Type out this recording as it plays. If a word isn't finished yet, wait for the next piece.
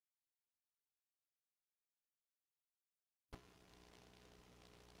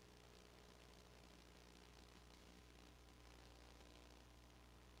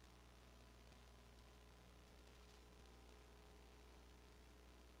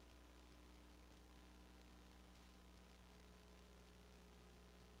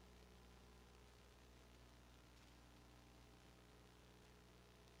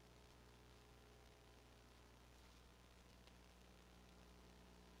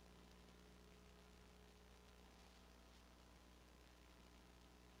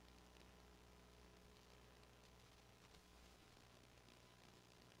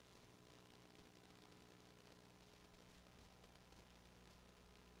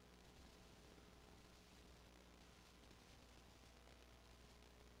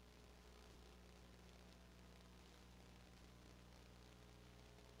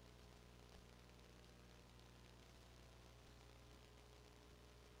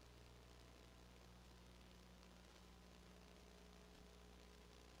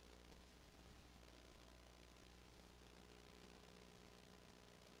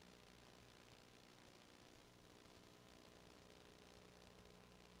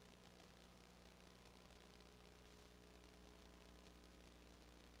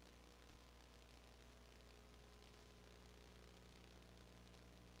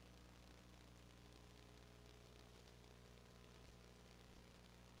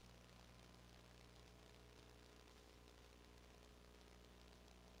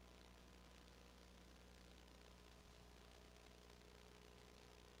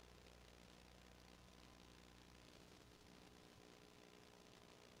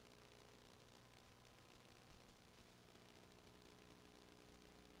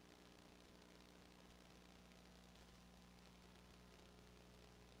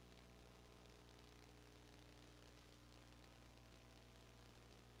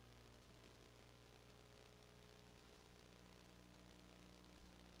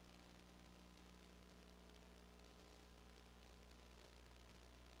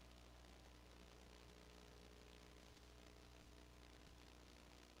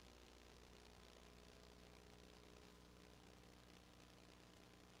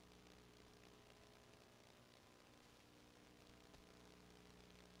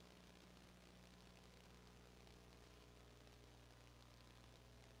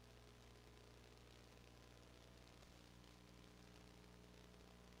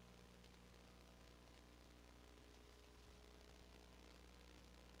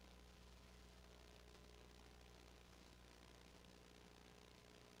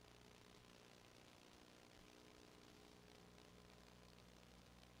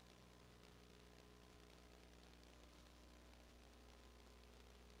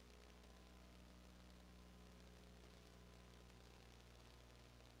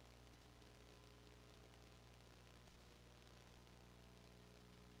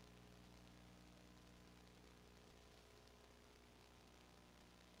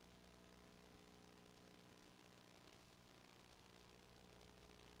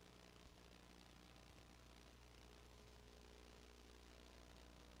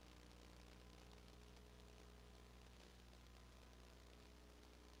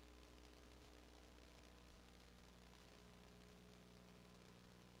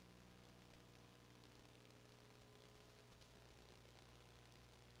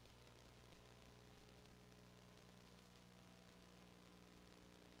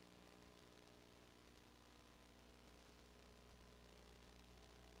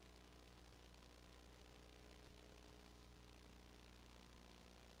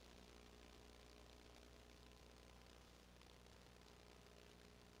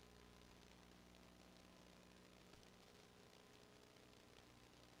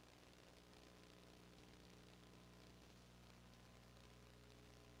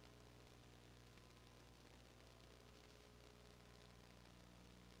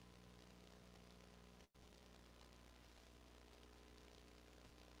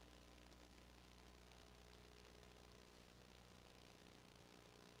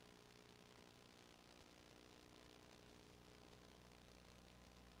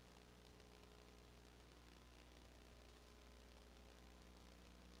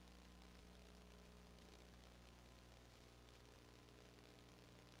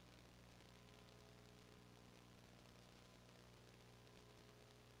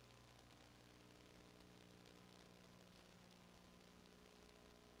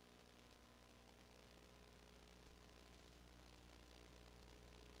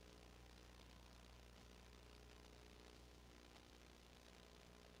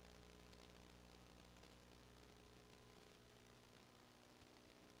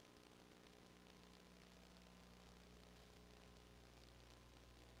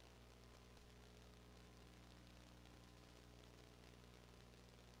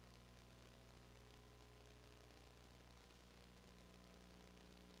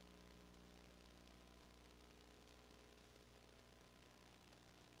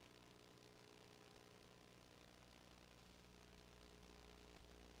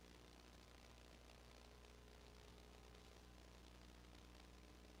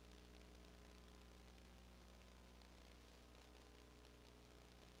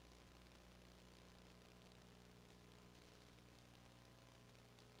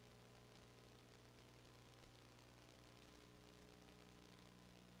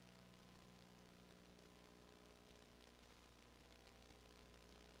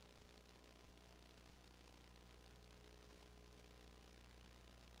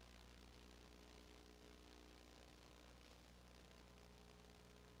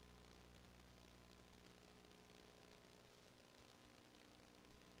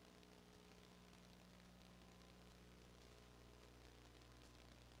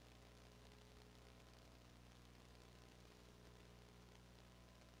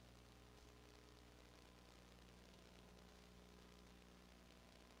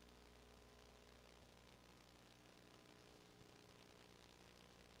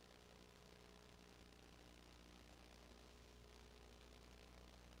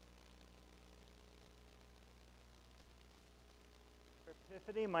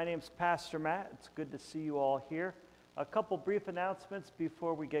Epiphany. My name's Pastor Matt. It's good to see you all here. A couple brief announcements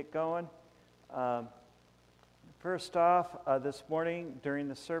before we get going. First off, this morning during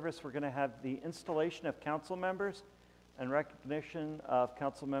the service, we're going to have the installation of council members and recognition of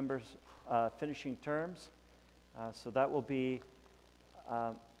council members finishing terms. So that will be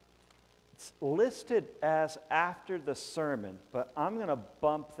it's listed as after the sermon, but I'm going to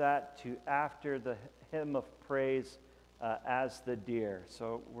bump that to after the hymn of praise as the deer.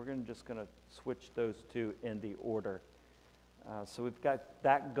 So we're just going to switch those two in the order. So we've got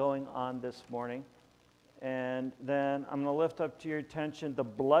that going on this morning. And then I'm going to lift up to your attention the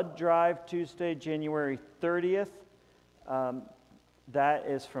blood drive Tuesday, January 30th. That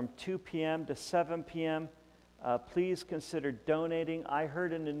is from 2 p.m. to 7 p.m. Please consider donating. I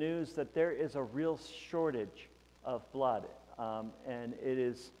heard in the news that there is a real shortage of blood, and it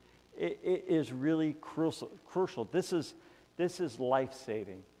is really crucial. This is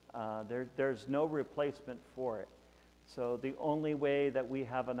life-saving. There's no replacement for it. So the only way that we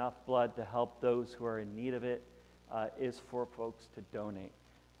have enough blood to help those who are in need of it is for folks to donate.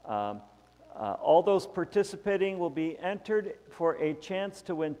 All those participating will be entered for a chance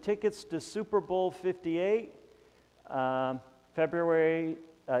to win tickets to Super Bowl 58, February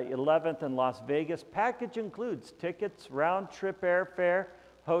 11th in Las Vegas. Package includes tickets, round-trip airfare,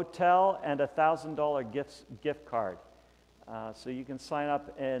 hotel, and a $1,000 gift card. So you can sign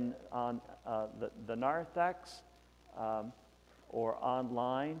up on the narthex or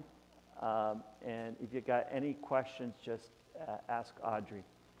online. And if you got any questions, just ask Audrey.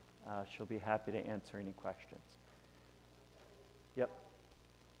 She'll be happy to answer any questions. Yep.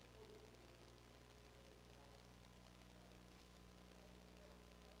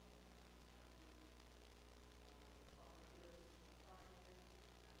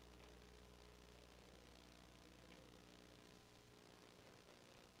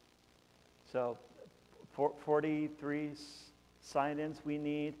 So 43 sign-ins we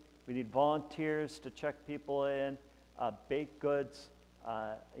need. We need volunteers to check people in, baked goods.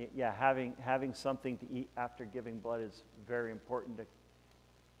 Having something to eat after giving blood is very important to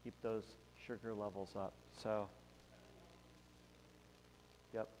keep those sugar levels up. So,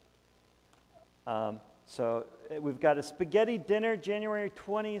 yep. So we've got a spaghetti dinner January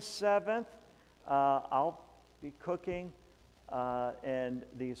 27th. I'll be cooking, and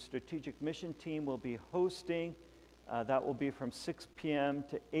the strategic mission team will be hosting. That will be from 6 p.m.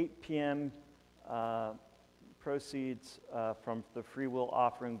 to 8 p.m. Proceeds from the free will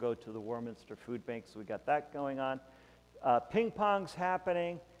offering go to the Warminster Food Bank, so we got that going on. Ping pong's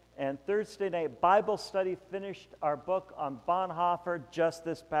happening, and Thursday night Bible study finished our book on Bonhoeffer just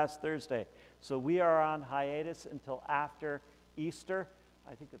this past Thursday. So we are on hiatus until after Easter.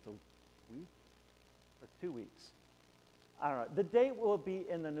 I think it's a week or 2 weeks. I don't know. The date will be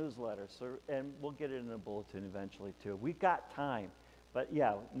in the newsletter, and we'll get it in the bulletin eventually too. We've got time. But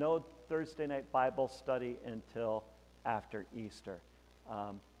yeah, no Thursday night Bible study until after Easter.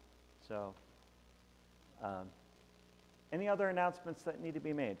 Any other announcements that need to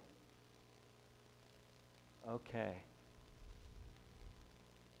be made? Okay.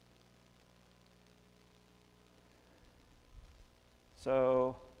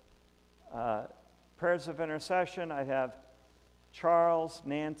 So, prayers of intercession, I have Charles,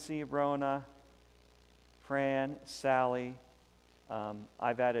 Nancy, Rona, Fran, Sally.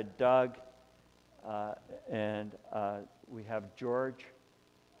 I've added Doug, and we have George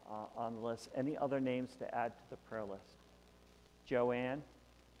on the list. Any other names to add to the prayer list? Joanne,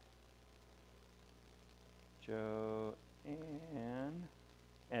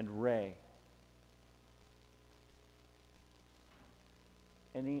 and Ray.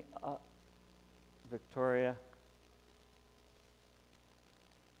 Any, Victoria?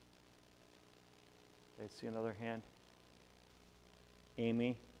 I see another hand.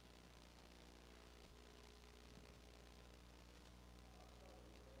 Amy?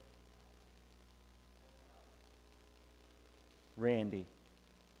 Randy?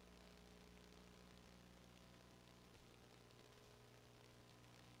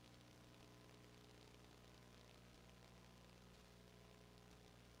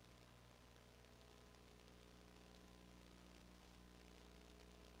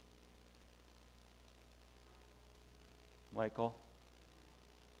 Michael?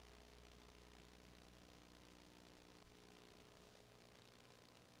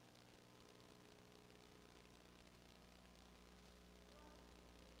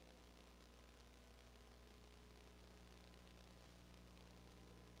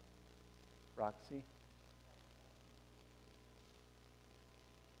 Roxy?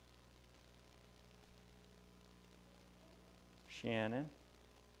 Shannon?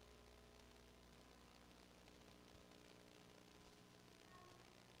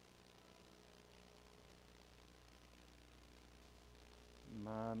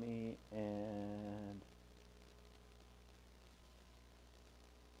 Tommy and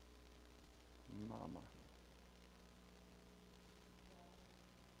Mama.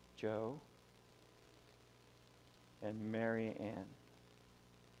 Joe and Mary Ann.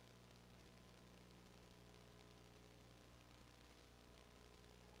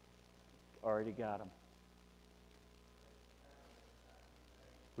 Already got them.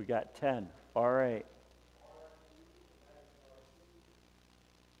 We got 10. All right.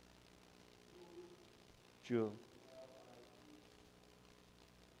 Jewel.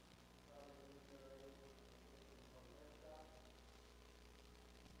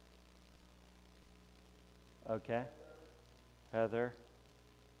 Okay. Heather.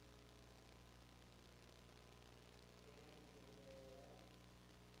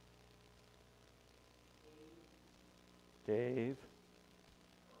 Dave.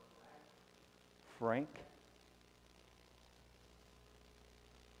 Frank.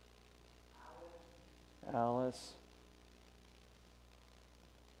 Alice.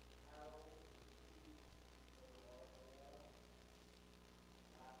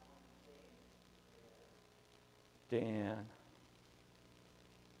 Dan.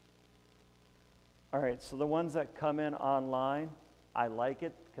 All right, so the ones that come in online, I like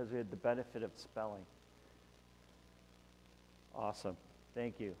it because we had the benefit of spelling. Awesome.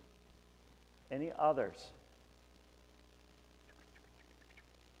 Thank you. Any others?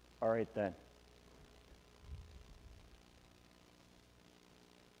 All right then.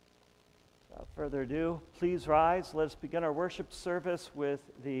 Without further ado, please rise. Let us begin our worship service with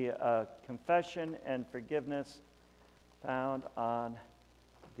the confession and forgiveness found on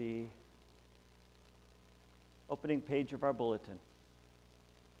the opening page of our bulletin.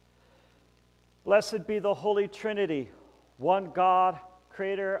 Blessed be the Holy Trinity, one God,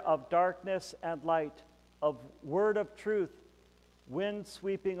 creator of darkness and light, of word of truth, wind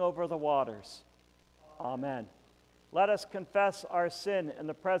sweeping over the waters. Amen. Let us confess our sin in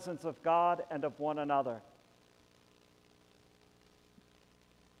the presence of God and of one another.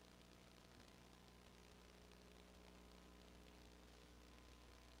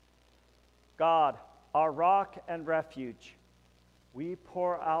 God, our rock and refuge, we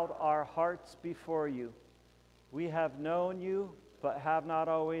pour out our hearts before you. We have known you, but have not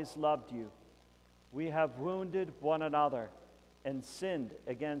always loved you. We have wounded one another and sinned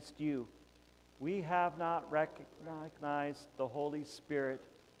against you. We have not recognized the Holy Spirit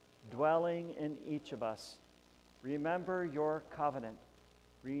dwelling in each of us. Remember your covenant.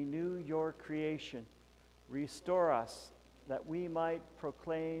 Renew your creation. Restore us that we might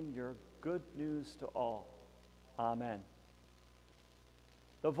proclaim your good news to all. Amen.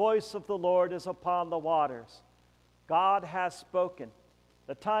 The voice of the Lord is upon the waters. God has spoken.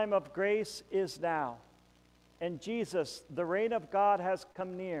 The time of grace is now. And Jesus, the reign of God has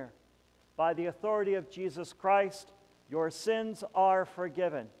come near. By the authority of Jesus Christ, your sins are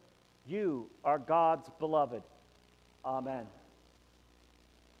forgiven. You are God's beloved. Amen.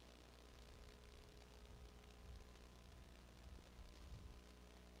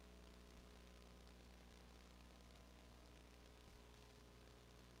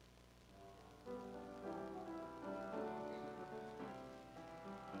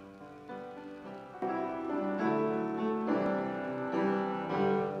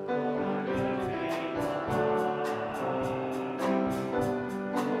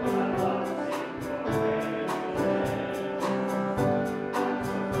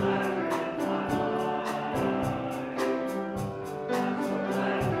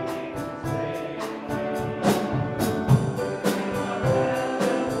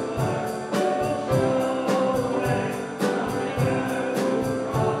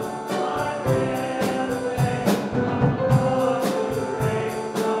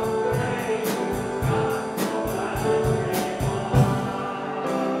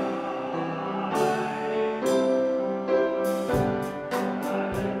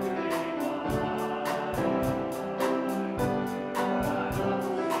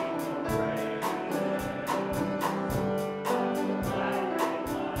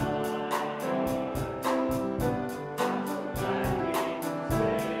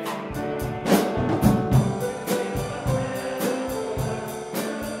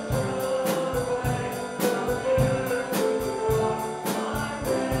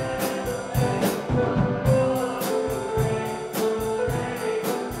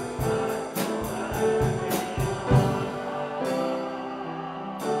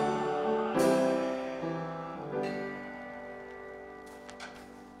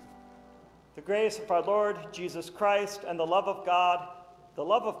 The grace of our Lord Jesus Christ and the love of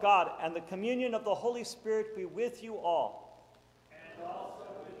God and the communion of the Holy Spirit be with you all. And also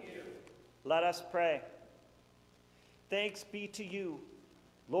Let us pray. Thanks be to you,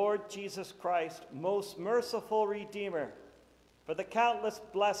 Lord Jesus Christ, most merciful Redeemer, for the countless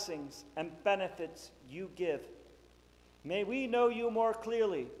blessings and benefits you give. May we know you more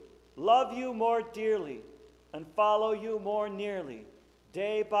clearly, love you more dearly, and follow you more nearly,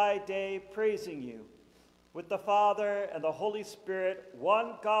 day by day praising you, with the Father and the Holy Spirit,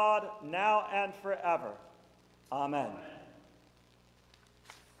 one God, now and forever. Amen.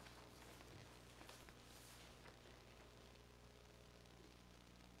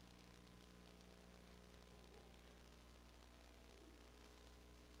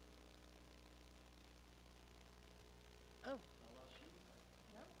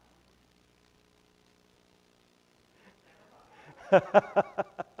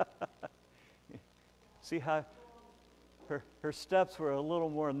 See how her steps were a little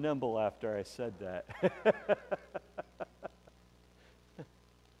more nimble after I said that.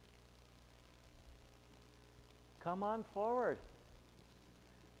 Come on forward.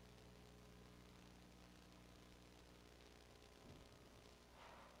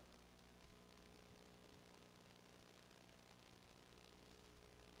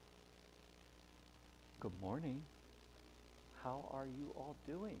 Good morning. How are you all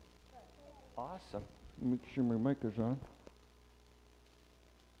doing? Awesome. Make sure my mic is on.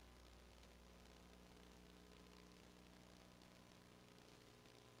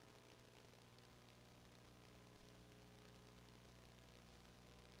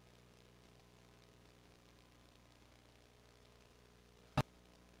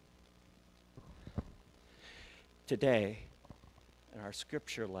 Today, in our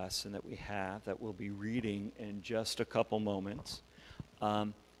scripture lesson that we have, that we'll be reading in just a couple moments,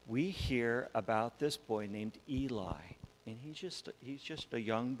 we hear about this boy named Eli, and he's just a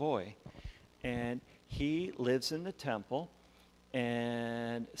young boy, and he lives in the temple,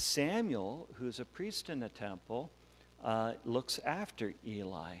 and Samuel, who's a priest in the temple, looks after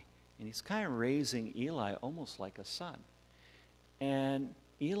Eli, and he's kind of raising Eli almost like a son. And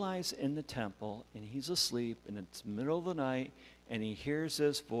Eli's in the temple, and he's asleep, and it's the middle of the night, and he hears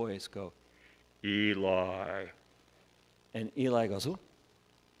this voice go, Eli. And Eli goes,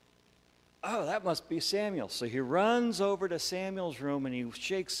 oh, that must be Samuel. So he runs over to Samuel's room, and he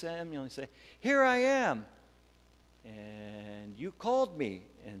shakes Samuel, and he says, here I am. And you called me.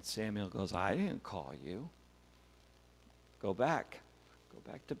 And Samuel goes, I didn't call you. Go back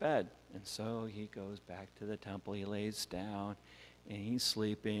to bed. And so he goes back to the temple. He lays down, and he's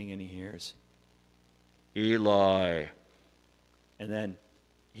sleeping, and he hears, Eli. And then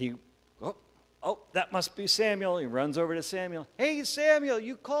that must be Samuel. He runs over to Samuel. Hey, Samuel,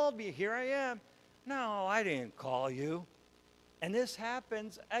 you called me. Here I am. No, I didn't call you. And this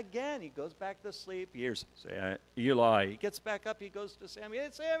happens again. He goes back to sleep. He hears Eli. He gets back up. He goes to Samuel. Hey,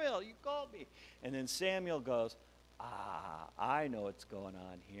 Samuel, you called me. And then Samuel goes, I know what's going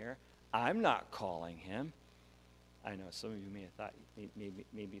on here. I'm not calling him. I know some of you may have thought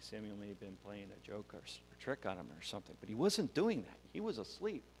maybe Samuel may have been playing a joke or trick on him or something, but he wasn't doing that. He was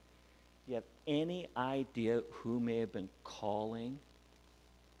asleep. You have any idea who may have been calling?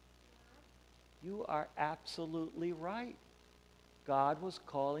 You are absolutely right. God was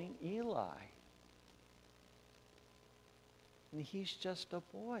calling Eli. And he's just a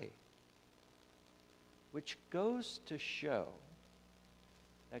boy. Which goes to show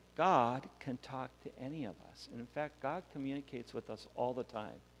that God can talk to any of us. And in fact, God communicates with us all the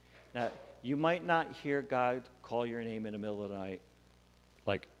time. Now, you might not hear God call your name in the middle of the night,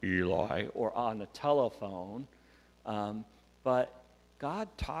 like Eli, or on the telephone, but God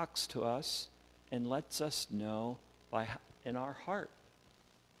talks to us and lets us know in our heart,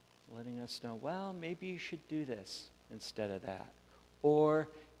 letting us know, well, maybe you should do this instead of that. Or,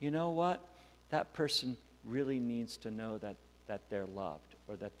 you know what? That person really needs to know that they're loved,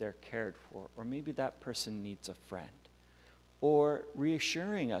 or that they're cared for, or maybe that person needs a friend. Or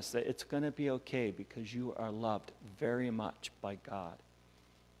reassuring us that it's going to be okay because you are loved very much by God.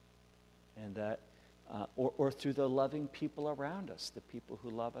 And that, or through the loving people around us, the people who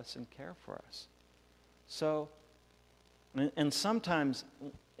love us and care for us. So, and sometimes,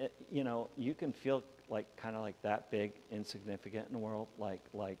 you can feel kind of like that big, insignificant in the world,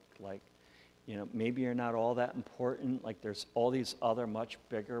 maybe you're not all that important, like there's all these other much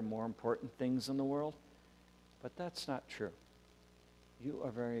bigger, more important things in the world. But that's not true. You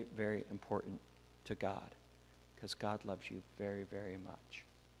are very, very important to God because God loves you very, very much.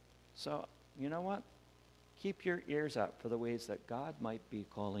 So, you know what? Keep your ears out for the ways that God might be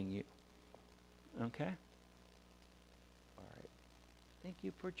calling you. Okay? All right. Thank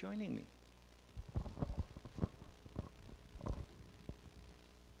you for joining me.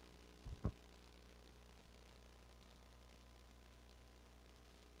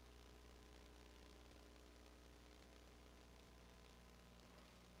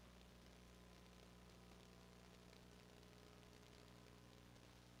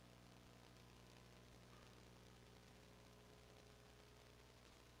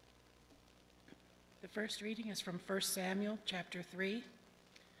 first reading is from 1 Samuel chapter 3.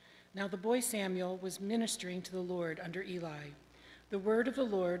 Now the boy Samuel was ministering to the Lord under Eli. The word of the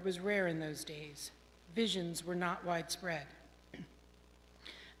Lord was rare in those days. Visions were not widespread.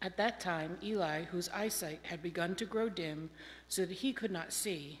 At that time, Eli, whose eyesight had begun to grow dim so that he could not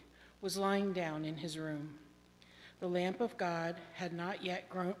see, was lying down in his room. The lamp of God had not yet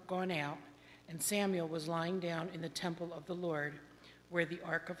gone out, and Samuel was lying down in the temple of the Lord, where the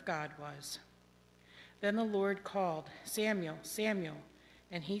ark of God was. Then the Lord called, "Samuel, Samuel,"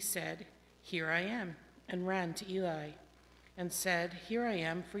 and he said, "Here I am," and ran to Eli and said, "Here I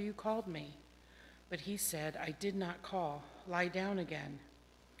am, for you called me." But he said, "I did not call. Lie down again."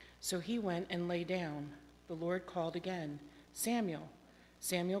 So he went and lay down. The Lord called again, "Samuel."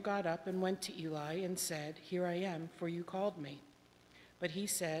 Samuel got up and went to Eli and said, "Here I am, for you called me." But he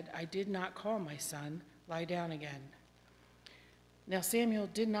said, "I did not call, my son. Lie down again." Now Samuel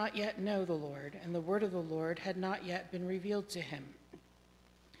did not yet know the Lord, and the word of the Lord had not yet been revealed to him.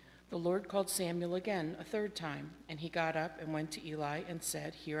 The Lord called Samuel again a third time, and he got up and went to Eli and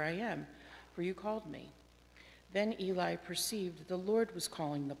said, "Here I am, for you called me." Then Eli perceived that the Lord was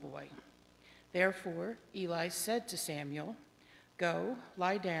calling the boy. Therefore Eli said to Samuel, "Go,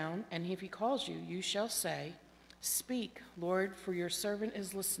 lie down, and if he calls you, you shall say, 'Speak, Lord, for your servant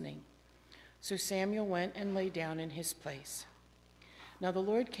is listening.'" So Samuel went and lay down in his place. Now the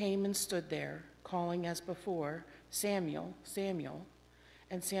Lord came and stood there, calling as before, "Samuel, Samuel."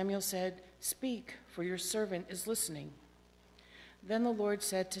 And Samuel said, "Speak, for your servant is listening." Then the Lord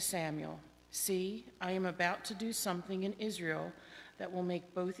said to Samuel, "See, I am about to do something in Israel that will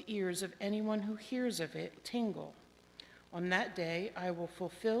make both ears of anyone who hears of it tingle. On that day I will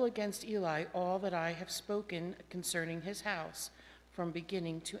fulfill against Eli all that I have spoken concerning his house, from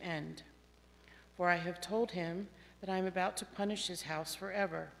beginning to end. For I have told him that I am about to punish his house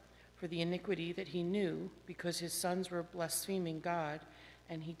forever for the iniquity that he knew, because his sons were blaspheming God,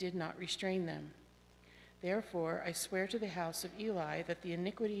 and he did not restrain them. Therefore I swear to the house of Eli that the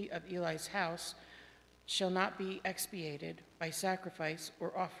iniquity of Eli's house shall not be expiated by sacrifice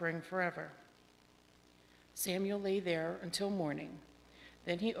or offering forever." Samuel lay there until morning.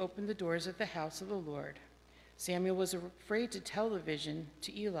 Then he opened the doors of the house of the Lord. Samuel was afraid to tell the vision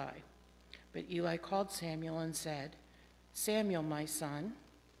to Eli. But Eli called Samuel and said, "Samuel, my son."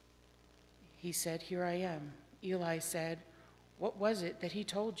 He said, "Here I am." Eli said, "What was it that he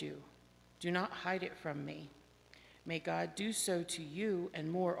told you? Do not hide it from me. May God do so to you and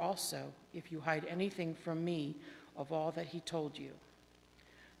more also, if you hide anything from me of all that he told you."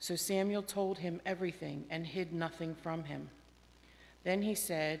 So Samuel told him everything and hid nothing from him. Then he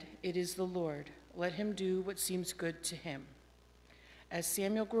said, "It is the Lord. Let him do what seems good to him." As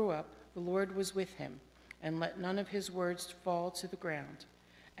Samuel grew up, the Lord was with him, and let none of his words fall to the ground.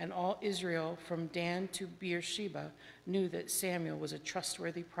 And all Israel from Dan to Beersheba knew that Samuel was a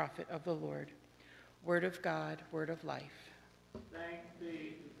trustworthy prophet of the Lord. Word of God, word of life. Thanks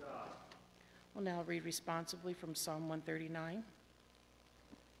be to God. We'll now read responsibly from Psalm 139.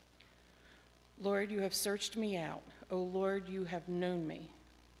 Lord, you have searched me out. O Lord, you have known me.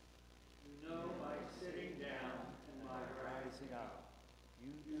 You know my sitting down and my rising up.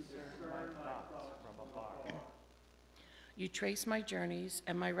 You discern my thoughts from afar. You trace my journeys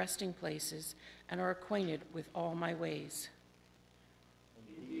and my resting places and are acquainted with all my ways.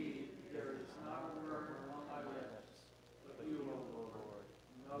 Indeed, there is not a word on my lips, but you, O Lord,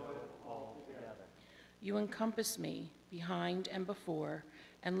 know it altogether. You encompass me behind and before,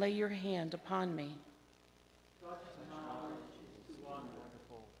 and lay your hand upon me. Such knowledge is too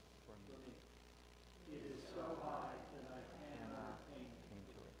wonderful for me. It is so high that I cannot attain to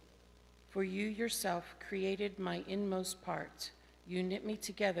it. For you yourself created my inmost parts. You knit me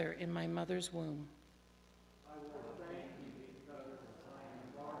together in my mother's womb. I will thank you because I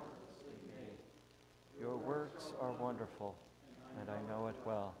am marvelously made. Your works are wonderful, and I know it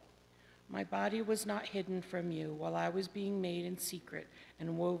well. My body was not hidden from you while I was being made in secret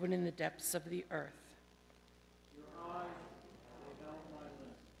and woven in the depths of the earth. Your eyes, they held my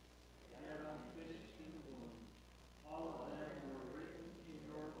limbs, yet unfinished in the womb. All of them were written in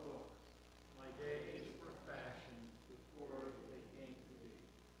your book. My days were fashioned before they came to be.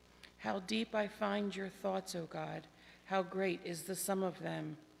 How deep I find your thoughts, O God. How great is the sum of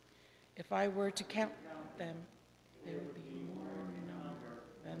them. If I were to count them, they would be more in number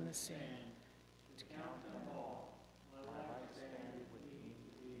than the sand. To count them all, my lifespan would need to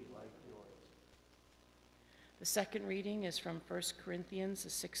be like yours. The second reading is from 1 Corinthians, the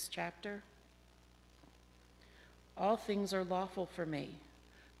 6th chapter. All things are lawful for me,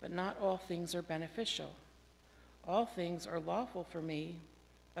 but not all things are beneficial. All things are lawful for me,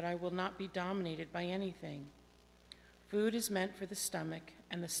 but I will not be dominated by anything. Food is meant for the stomach,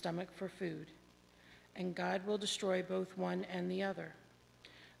 and the stomach for food, and God will destroy both one and the other.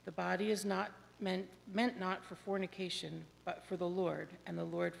 The body is not meant not for fornication, but for the Lord, and the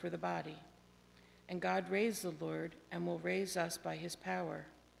Lord for the body. And God raised the Lord, and will raise us by his power.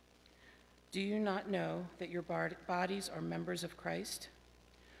 Do you not know that your bodies are members of Christ?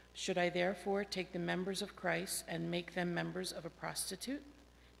 Should I therefore take the members of Christ and make them members of a prostitute?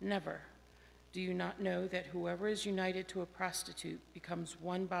 Never. Do you not know that whoever is united to a prostitute becomes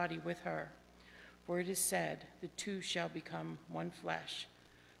one body with her? For it is said, the two shall become one flesh.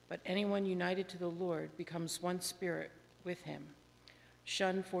 But anyone united to the Lord becomes one spirit with him.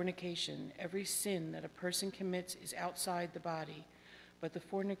 Shun fornication. Every sin that a person commits is outside the body, but the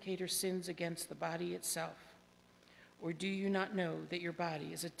fornicator sins against the body itself. Or do you not know that your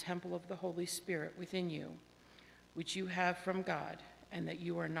body is a temple of the Holy Spirit within you, which you have from God, and that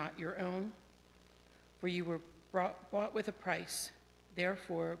you are not your own? For you were bought with a price.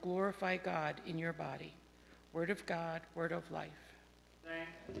 Therefore, glorify God in your body. Word of God, word of life.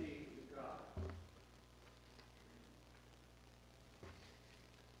 Thanks be to God.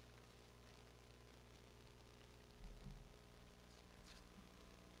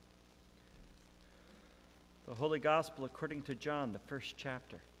 The Holy Gospel according to John, the first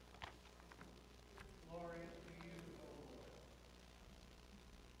chapter. Glory to you, O Lord.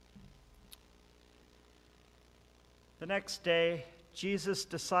 The next day, Jesus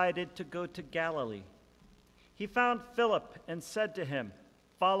decided to go to Galilee. He found Philip and said to him,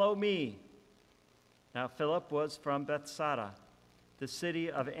 "Follow me." Now Philip was from Bethsaida, the city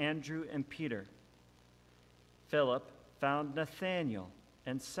of Andrew and Peter. Philip found Nathanael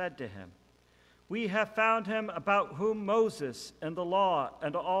and said to him, "We have found him about whom Moses and the law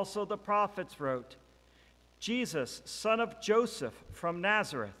and also the prophets wrote, Jesus, son of Joseph from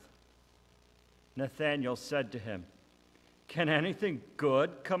Nazareth." Nathanael said to him, "Can anything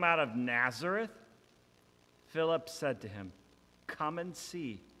good come out of Nazareth?" Philip said to him, "Come and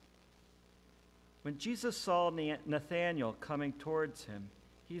see." When Jesus saw Nathanael coming towards him,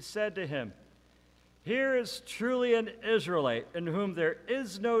 he said to him, "Here is truly an Israelite in whom there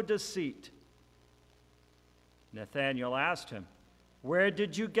is no deceit." Nathanael asked him, "Where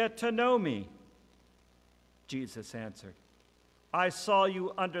did you get to know me?" Jesus answered, "I saw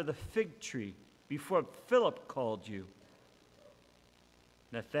you under the fig tree before Philip called you."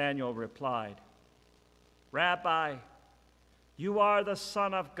 Nathanael replied, "Rabbi, you are the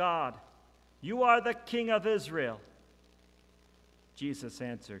Son of God. You are the King of Israel." Jesus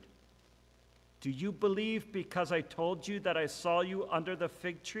answered, "Do you believe because I told you that I saw you under the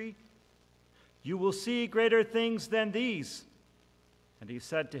fig tree? You will see greater things than these." And he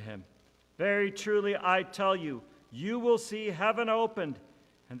said to him, "Very truly I tell you, you will see heaven opened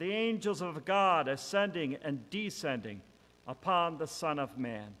and the angels of God ascending and descending upon the Son of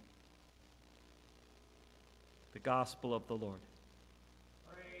Man." The Gospel of the Lord.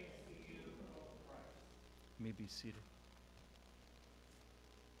 Praise to you, O Christ. You may be seated.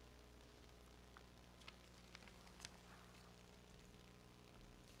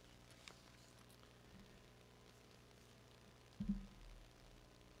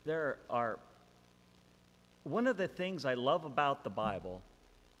 One of the things I love about the Bible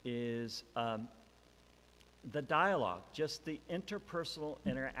is the dialogue, just the interpersonal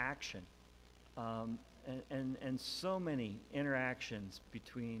interaction, and so many interactions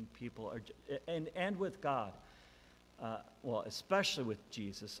between people and with God, well, especially with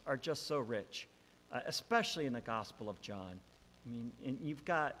Jesus, are just so rich, especially in the Gospel of John. I mean, and you've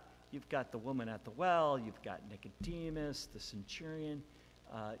got the woman at the well, you've got Nicodemus, the centurion.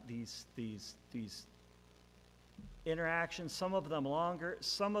 These interactions, some of them longer,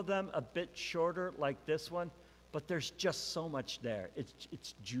 some of them a bit shorter, like this one, but there's just so much there.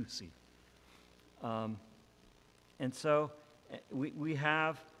 It's juicy. And so we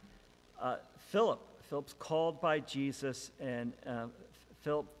have Philip. Philip's called by Jesus, and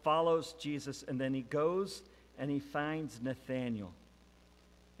Philip follows Jesus, and then he goes and he finds Nathanael.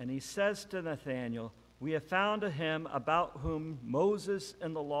 And he says to Nathanael, "We have found him about whom Moses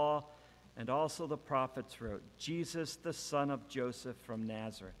and the law and also the prophets wrote, Jesus, the son of Joseph from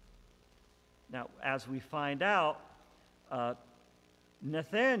Nazareth." Now, as we find out,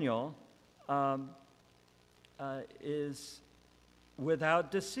 Nathanael is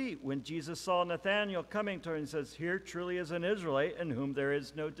without deceit. When Jesus saw Nathanael coming to him, he says, "Here truly is an Israelite in whom there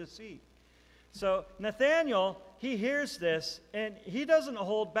is no deceit." So Nathanael, he hears this, and he doesn't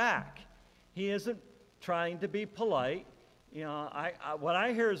hold back. He isn't trying to be polite. You know, when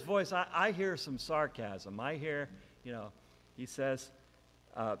I hear his voice, I hear some sarcasm. I hear, he says,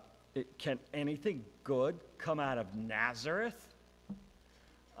 Can anything good come out of Nazareth?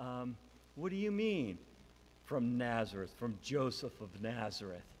 What do you mean from Nazareth, from Joseph of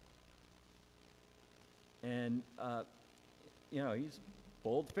Nazareth? And, he's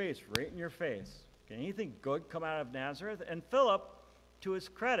bold-faced, right in your face. Can anything good come out of Nazareth? And Philip, to his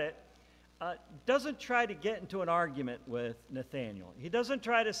credit, doesn't try to get into an argument with Nathanael. He doesn't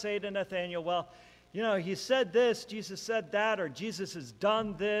try to say to Nathanael, well, he said this, Jesus said that, or Jesus has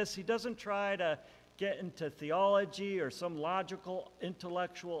done this. He doesn't try to get into theology or some logical,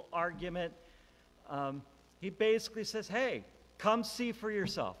 intellectual argument. He basically says, hey, come see for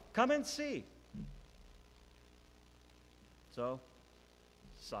yourself. Come and see. So,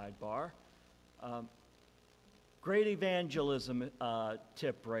 sidebar. Great evangelism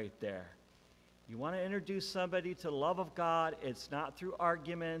tip right there. You want to introduce somebody to the love of God, it's not through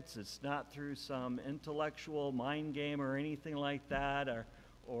arguments, it's not through some intellectual mind game or anything like that,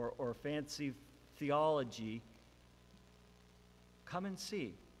 or fancy theology. Come and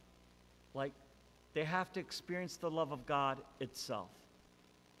see. Like, they have to experience the love of God itself.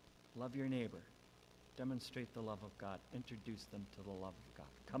 Love your neighbor. Demonstrate the love of God. Introduce them to the love of God.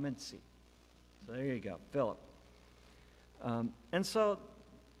 Come and see. So there you go, Philip. And so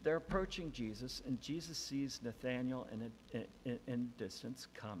they're approaching Jesus, and Jesus sees Nathanael in distance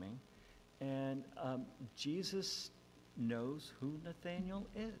coming, and Jesus knows who Nathanael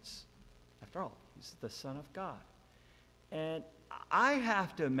is. After all, he's the Son of God. And I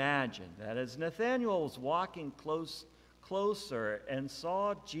have to imagine that as Nathanael was walking closer and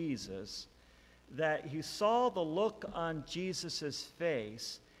saw Jesus, that he saw the look on Jesus'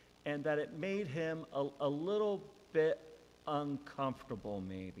 face, and that it made him a little bit uncomfortable,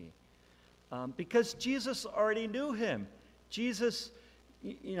 maybe. Because Jesus already knew him. Jesus,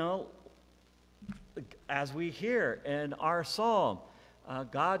 as we hear in our psalm,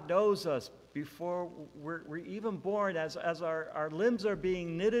 God knows us before we're even born. As our limbs are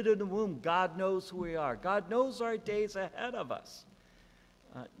being knitted in the womb, God knows who we are. God knows our days ahead of us.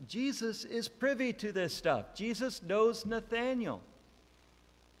 Jesus is privy to this stuff. Jesus knows Nathanael.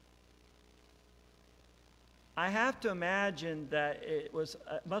 I have to imagine that it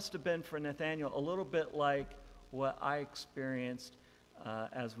must have been for Nathanael a little bit like what I experienced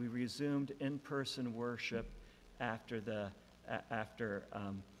as we resumed in-person worship after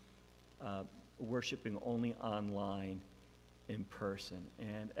worshiping only online in person.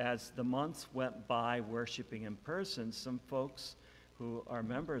 And as the months went by worshiping in person, some folks who are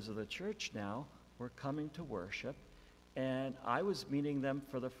members of the church now were coming to worship, and I was meeting them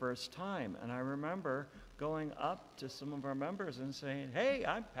for the first time. And I remember going up to some of our members and saying, hey,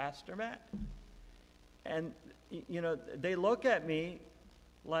 I'm Pastor Matt. And, they look at me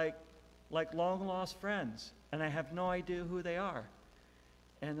like long-lost friends, and I have no idea who they are.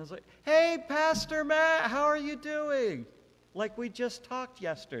 And it's like, hey, Pastor Matt, how are you doing? Like we just talked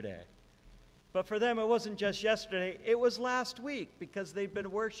yesterday. But for them, it wasn't just yesterday, it was last week, because they've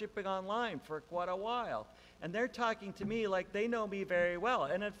been worshiping online for quite a while. And they're talking to me like they know me very well.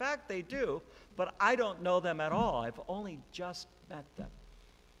 And in fact, they do, but I don't know them at all. I've only just met them.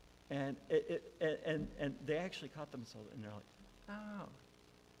 And and they actually caught themselves, and they're like, oh,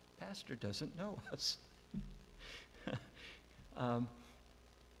 Pastor doesn't know us.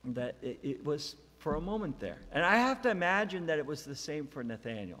 That it was for a moment there. And I have to imagine that it was the same for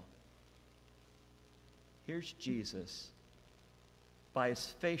Nathanael. Here's Jesus. By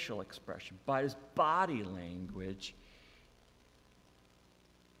his facial expression, by his body language,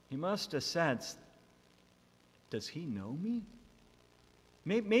 he must have sensed, does he know me?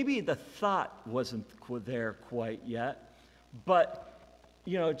 Maybe the thought wasn't there quite yet, but,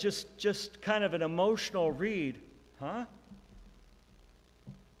 just kind of an emotional read, huh?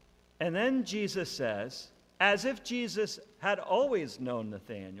 And then Jesus says, as if Jesus had always known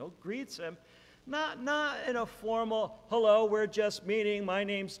Nathanael, greets him, not in a formal, hello, we're just meeting, my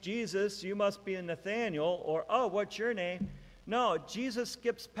name's Jesus, you must be a Nathanael, or, oh, what's your name? No, Jesus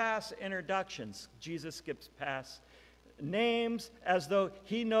skips past introductions. Jesus skips past names as though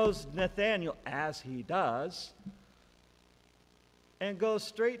he knows Nathanael, as he does, and goes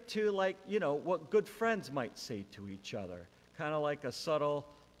straight to, what good friends might say to each other, kind of like a subtle,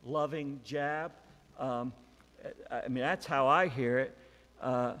 loving jab. That's how I hear it.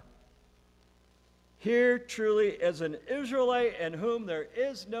 Here truly is an Israelite in whom there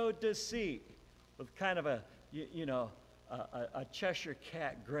is no deceit, with kind of a Cheshire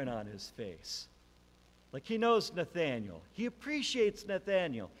cat grin on his face. Like he knows Nathanael. He appreciates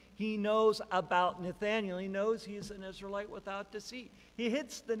Nathanael. He knows about Nathanael. He knows he's an Israelite without deceit. He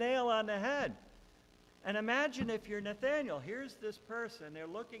hits the nail on the head. And imagine if you're Nathaniel. Here's this person. They're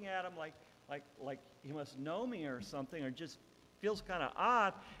looking at him like he must know me or something, or just feels kind of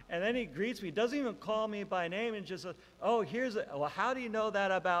odd. And then he greets me. Doesn't even call me by name and just says, oh, well, how do you know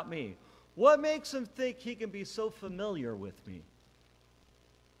that about me? What makes him think he can be so familiar with me?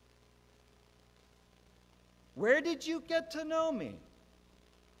 Where did you get to know me?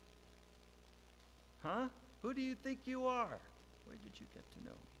 Huh? Who do you think you are? Where did you get to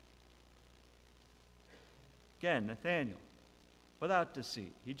know me? Again, Nathaniel, without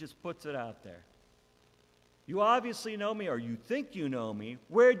deceit, he just puts it out there. You obviously know me, or you think you know me.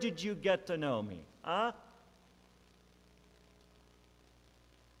 Where did you get to know me? Huh?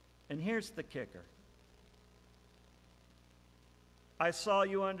 And here's the kicker. I saw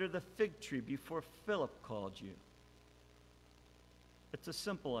you under the fig tree before Philip called you. It's a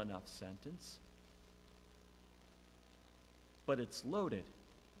simple enough sentence, but it's loaded.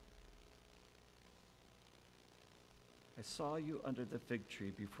 I saw you under the fig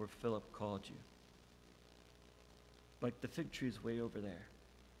tree before Philip called you. Like the fig tree's way over there.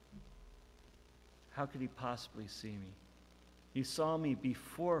 How could he possibly see me? He saw me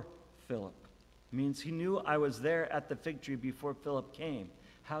before Philip. Means he knew I was there at the fig tree before Philip came.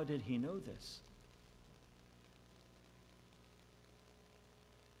 How did he know this?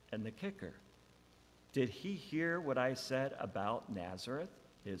 And the kicker, did he hear what I said about Nazareth,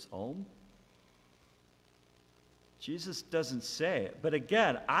 his home? Jesus doesn't say it. But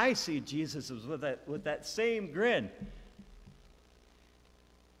again, I see Jesus with that same grin.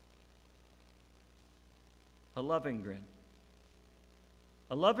 A loving grin.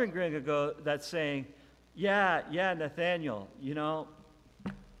 A loving grin that's saying, yeah, Nathaniel, you know,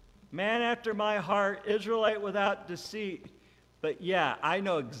 man after my heart, Israelite without deceit. But yeah, I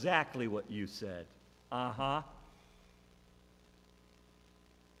know exactly what you said. Uh-huh.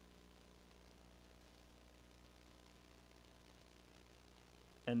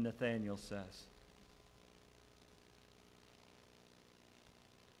 And Nathaniel says,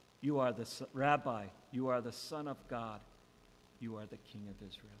 you are the Rabbi, you are the Son of God, you are the King of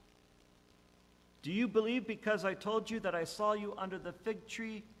Israel. Do you believe because I told you that I saw you under the fig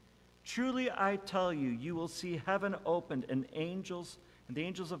tree? Truly I tell you, you will see heaven opened and the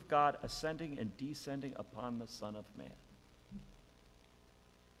angels of God ascending and descending upon the Son of Man.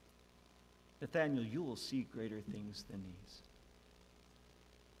 Nathaniel, you will see greater things than these.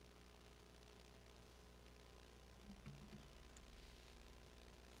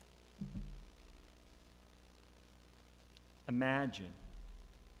 Imagine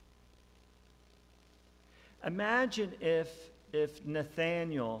if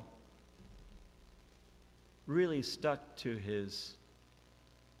Nathaniel really stuck to his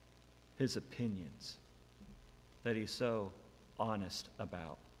opinions that he's so honest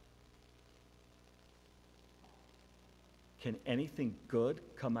about. Can anything good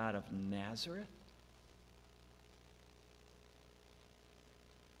come out of Nazareth?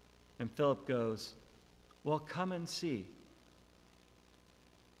 And Philip goes, well, come and see.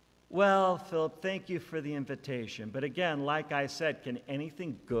 Well, Philip, thank you for the invitation. But again, like I said, can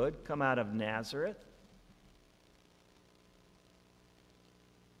anything good come out of Nazareth?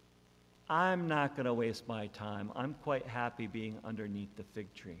 I'm not going to waste my time. I'm quite happy being underneath the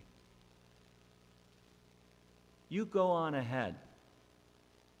fig tree. You go on ahead.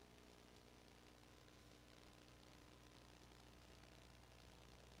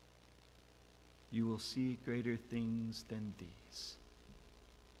 You will see greater things than these.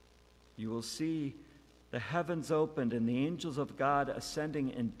 You will see the heavens opened and the angels of God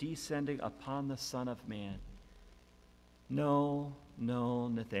ascending and descending upon the Son of Man. No,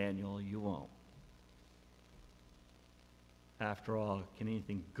 Nathaniel, you won't. After all, can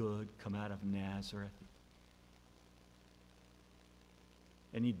anything good come out of Nazareth?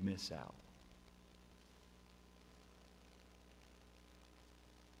 And he'd miss out.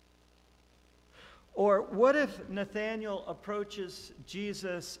 Or what if Nathaniel approaches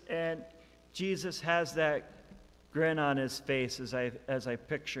Jesus and Jesus has that grin on his face as I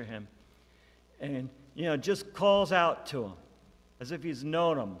picture him, and just calls out to him as if he's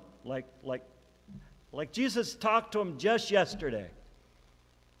known him, like Jesus talked to him just yesterday,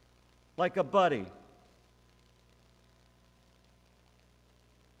 like a buddy.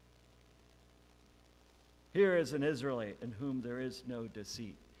 Here is an Israelite in whom there is no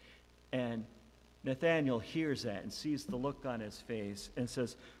deceit. And Nathaniel hears that and sees the look on his face and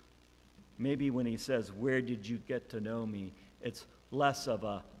says, maybe when he says, where did you get to know me? It's less of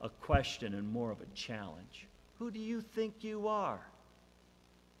a question and more of a challenge. Who do you think you are?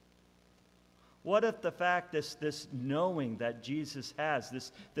 What if the fact, this knowing that Jesus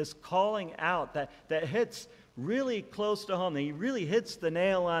has, this calling out that hits really close to home, that he really hits the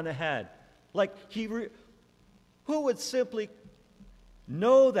nail on the head? Like, who would simply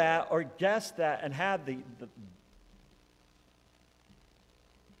know that or guess that and have the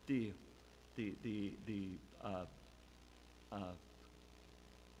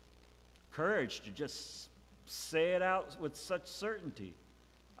courage to just say it out with such certainty?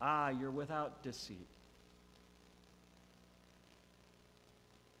 You're without deceit.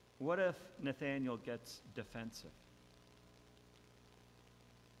 What if Nathanael gets defensive?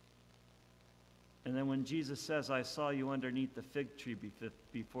 And then when Jesus says, I saw you underneath the fig tree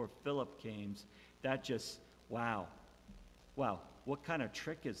before Philip came, that just, wow, what kind of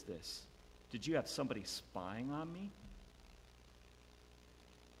trick is this? Did you have somebody spying on me?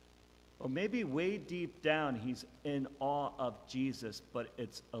 Or maybe way deep down he's in awe of Jesus, but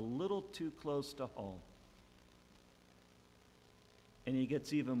it's a little too close to home. And he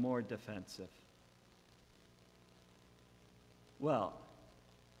gets even more defensive. Well,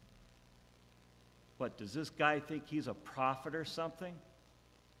 what, does this guy think he's a prophet or something?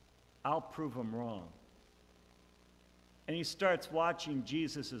 I'll prove him wrong. And he starts watching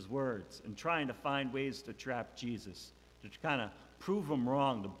Jesus' words and trying to find ways to trap Jesus, to kind of prove him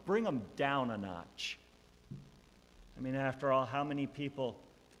wrong, to bring him down a notch. I mean, after all, how many people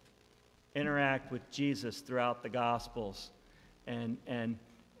interact with Jesus throughout the Gospels and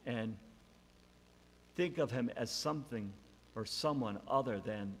think of him as something or someone other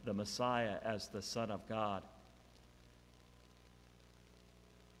than the Messiah, as the Son of God,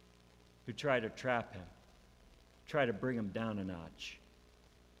 who try to trap him, try to bring him down a notch?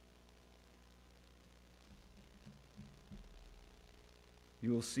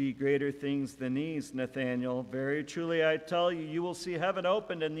 You will see greater things than these, Nathanael. Very truly I tell you, you will see heaven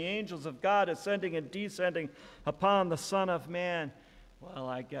opened and the angels of God ascending and descending upon the Son of Man. Well,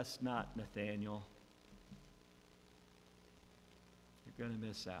 I guess not, Nathanael. You're going to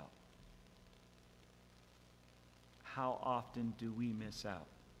miss out. How often do we miss out?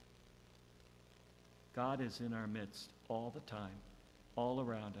 God is in our midst all the time, all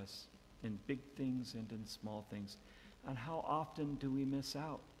around us, in big things and in small things. And how often do we miss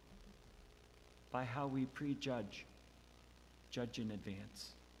out? By how we prejudge, judge in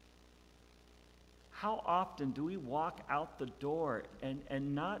advance. How often do we walk out the door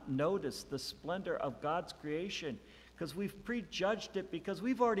and not notice the splendor of God's creation because we've prejudged it, because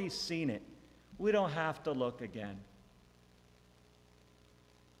we've already seen it. We don't have to look again.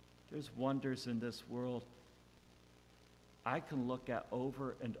 There's wonders in this world I can look at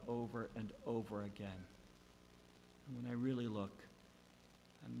over and over and over again. And when I really look,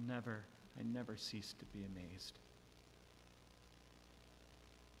 I never cease to be amazed.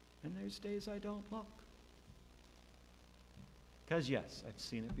 And there's days I don't look. Because yes, I've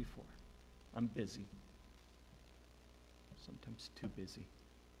seen it before. I'm busy. Sometimes too busy.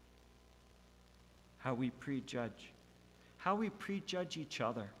 How we prejudge. How we prejudge each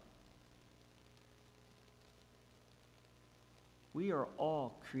other. We are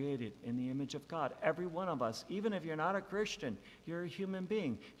all created in the image of God. Every one of us, even if you're not a Christian, you're a human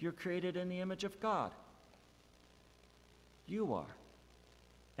being. You're created in the image of God. You are.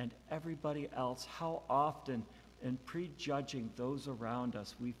 And everybody else, how often in prejudging those around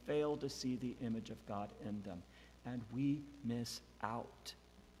us, we fail to see the image of God in them. And we miss out.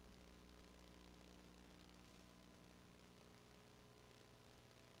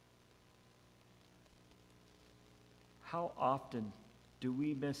 How often do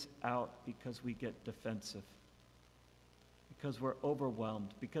we miss out because we get defensive? Because we're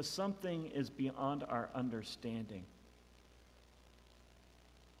overwhelmed? Because something is beyond our understanding?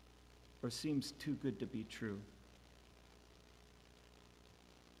 Or seems too good to be true?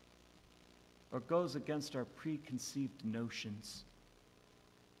 Or goes against our preconceived notions?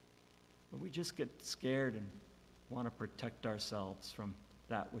 Or we just get scared and want to protect ourselves from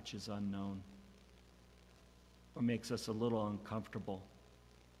that which is unknown? Or makes us a little uncomfortable.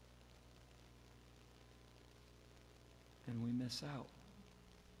 And we miss out.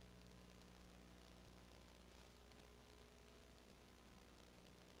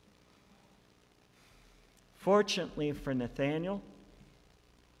 Fortunately for Nathanael,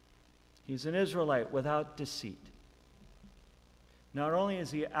 he's an Israelite without deceit. Not only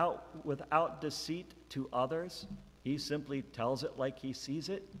is he out without deceit to others, he simply tells it like he sees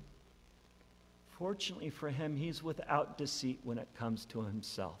it. Fortunately for him, he's without deceit when it comes to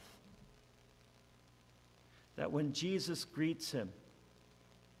himself. That when Jesus greets him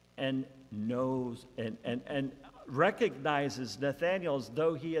and knows and recognizes Nathanael as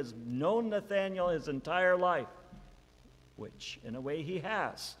though he has known Nathanael his entire life, which in a way he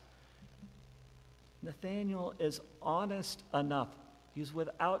has. Nathanael is honest enough. He's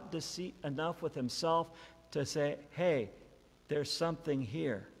without deceit enough with himself to say, hey, there's something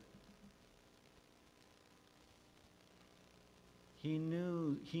here. He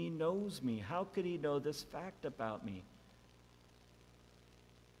knows me. How could he know this fact about me?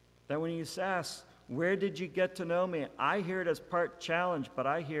 That when he's asked, where did you get to know me? I hear it as part challenge, but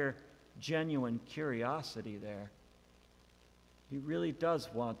I hear genuine curiosity there. He really does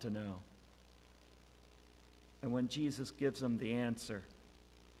want to know. And when Jesus gives him the answer,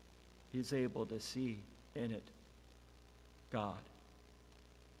 he's able to see in it God.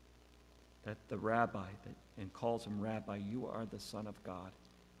 That the rabbi, and calls him Rabbi, you are the Son of God.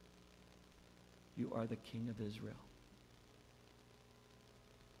 You are the King of Israel.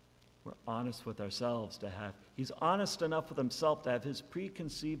 We're honest with ourselves to have, he's honest enough with himself to have his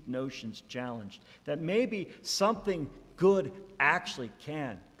preconceived notions challenged. That maybe something good actually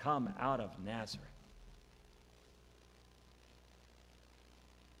can come out of Nazareth.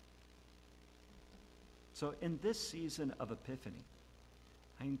 So in this season of Epiphany,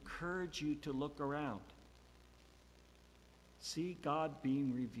 I encourage you to look around. See God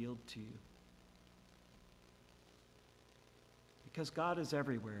being revealed to you. Because God is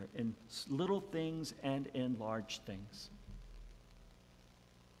everywhere, in little things and in large things.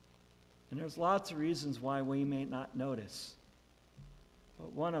 And there's lots of reasons why we may not notice.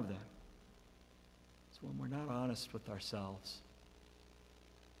 But one of them is when we're not honest with ourselves.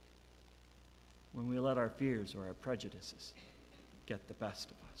 When we let our fears or our prejudices get the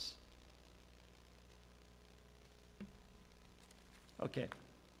best of us. Okay,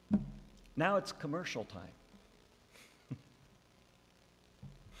 now it's commercial time.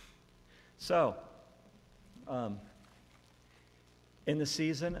 So, in the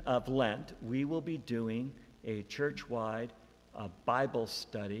season of Lent, we will be doing a church-wide Bible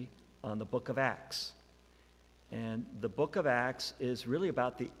study on the book of Acts. And the book of Acts is really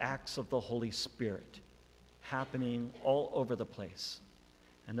about the acts of the Holy Spirit happening all over the place.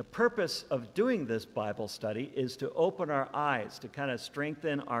 And the purpose of doing this Bible study is to open our eyes, to kind of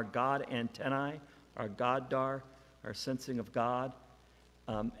strengthen our God antennae, our Goddar, our sensing of God.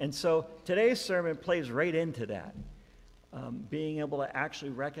 And so today's sermon plays right into that, being able to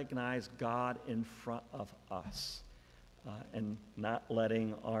actually recognize God in front of us and not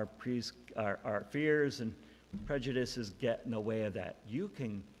letting our fears and prejudices get in the way of that. You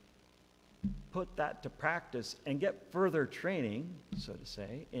can put that to practice and get further training, so to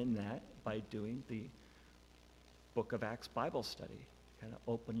say, in that by doing the Book of Acts Bible study. Kind of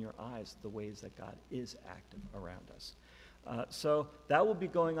open your eyes to the ways that God is active around us. So that will be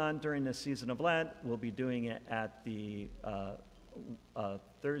going on during the season of Lent. We'll be doing it at the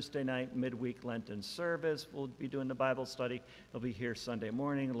Thursday night midweek Lenten service. We'll be doing the Bible study. It'll be here Sunday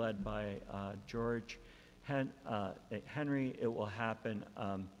morning, led by George Henry. It will happen.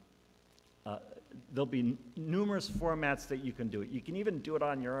 There'll be numerous formats that you can do it. You can even do it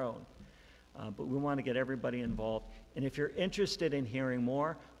on your own. But we want to get everybody involved. And if you're interested in hearing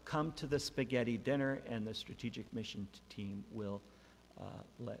more, come to the spaghetti dinner, and the strategic mission team will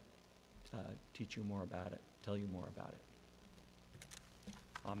teach you more about it, tell you more about it.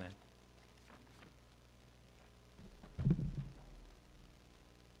 Amen.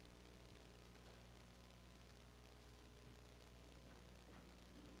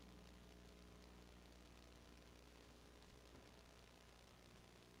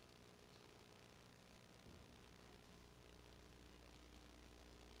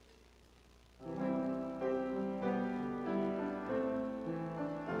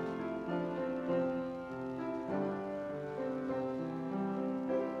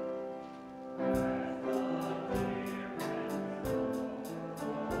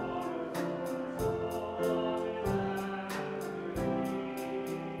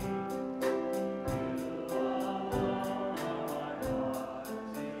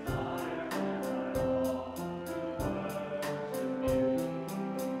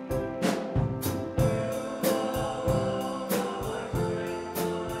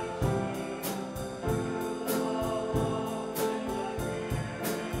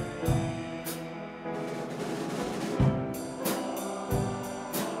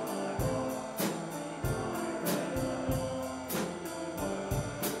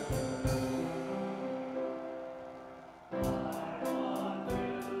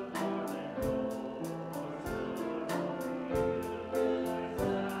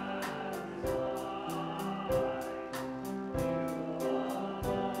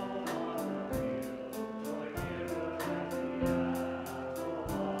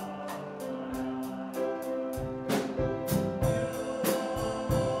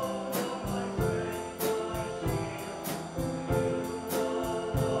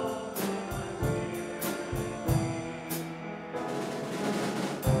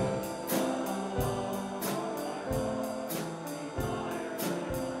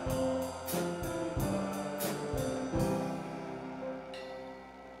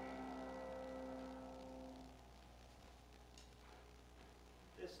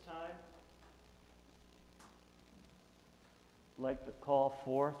 like to call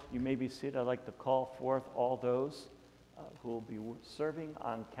forth, you may be seated, I'd like to call forth all those who will be serving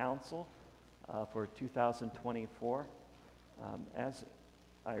on council for 2024. As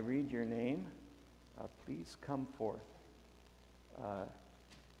I read your name, please come forth.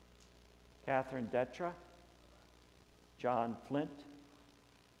 Catherine Detra, John Flint,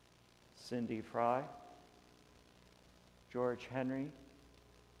 Cindy Fry, George Henry,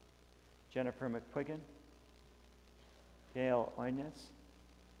 Jennifer McQuiggan, Gail Oines,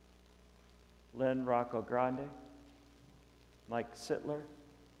 Lynn Rocco Grande, Mike Sittler,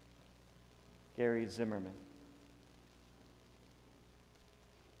 Gary Zimmerman.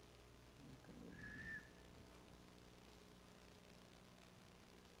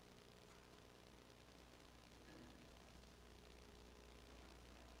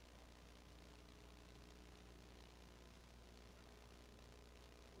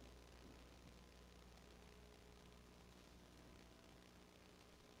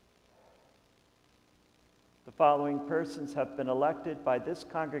 The following persons have been elected by this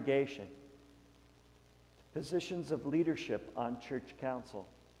congregation to positions of leadership on church council.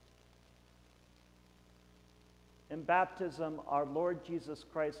 In baptism, our Lord Jesus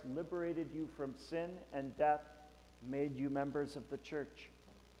Christ liberated you from sin and death, made you members of the church.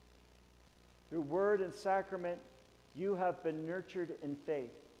 Through word and sacrament, you have been nurtured in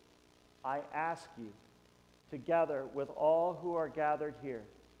faith. I ask you, together with all who are gathered here,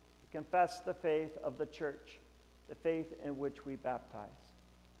 to confess the faith of the church, the faith in which we baptize.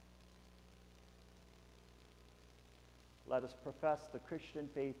 Let us profess the Christian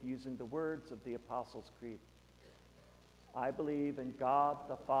faith using the words of the Apostles' Creed. I believe in God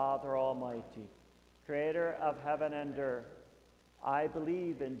the Father Almighty, creator of heaven and earth. I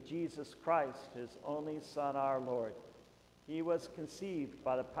believe in Jesus Christ, his only Son, our Lord. He was conceived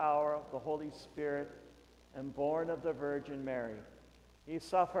by the power of the Holy Spirit and born of the Virgin Mary. He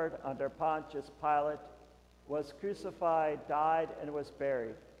suffered under Pontius Pilate, was crucified, died, and was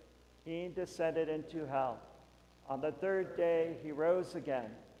buried. He descended into hell. On the third day, he rose again.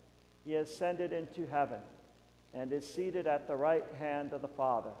 He ascended into heaven and is seated at the right hand of the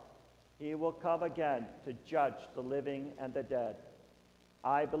Father. He will come again to judge the living and the dead.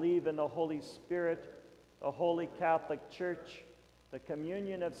 I believe in the Holy Spirit, the Holy Catholic Church, the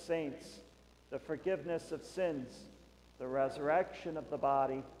communion of saints, the forgiveness of sins, the resurrection of the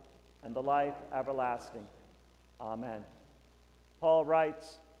body, and the life everlasting. Amen. Paul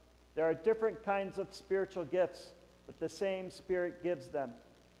writes, there are different kinds of spiritual gifts, but the same Spirit gives them.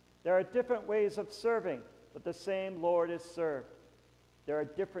 There are different ways of serving, but the same Lord is served. There are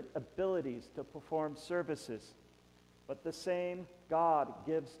different abilities to perform services, but the same God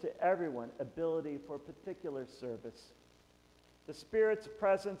gives to everyone ability for particular service. The Spirit's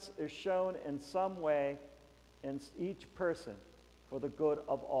presence is shown in some way in each person for the good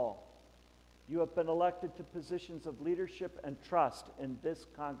of all. You have been elected to positions of leadership and trust in this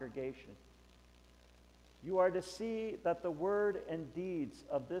congregation. You are to see that the word and deeds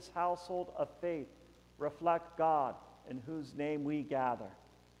of this household of faith reflect God, in whose name we gather.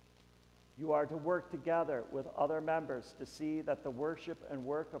 You are to work together with other members to see that the worship and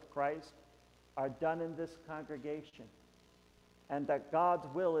work of Christ are done in this congregation, and that God's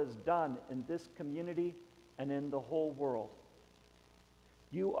will is done in this community and in the whole world.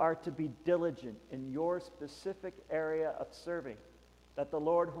 You are to be diligent in your specific area of serving, that the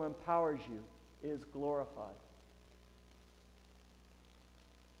Lord who empowers you is glorified.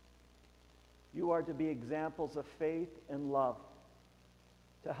 You are to be examples of faith and love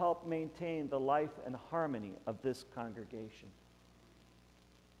to help maintain the life and harmony of this congregation.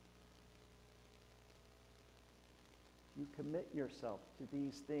 You commit yourself to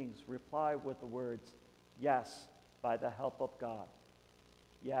these things. Reply with the words, yes, by the help of God.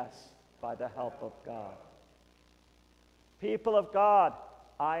 Yes, by the help of God. People of God,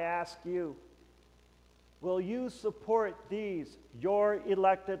 I ask you, will you support these, your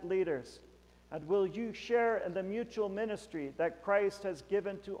elected leaders? And will you share in the mutual ministry that Christ has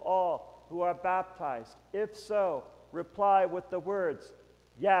given to all who are baptized? If so, reply with the words,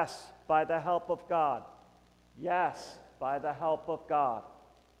 yes, by the help of God. Yes, by the help of God.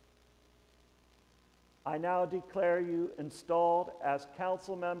 I now declare you installed as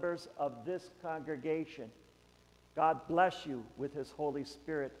council members of this congregation. God bless you with his Holy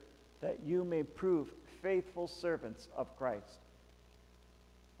Spirit, that you may prove faithful servants of Christ.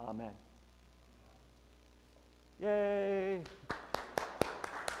 Amen. Yay!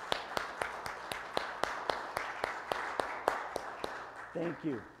 Thank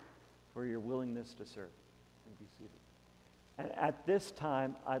you for your willingness to serve. And be seated. And at this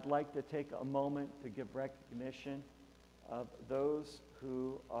time, I'd like to take a moment to give recognition of those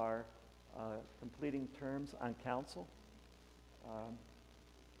who are completing terms on council.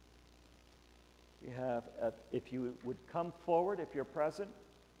 We have, if you would come forward, if you're present,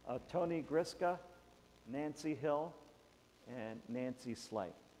 Tony Griska, Nancy Hill, and Nancy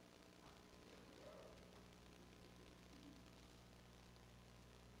Slight.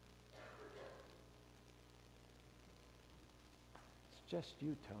 It's just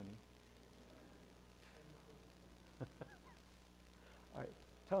you, Tony. All right,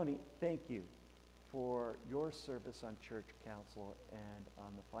 Tony, thank you for your service on church council and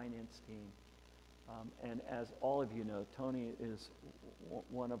on the finance team. And as all of you know, Tony is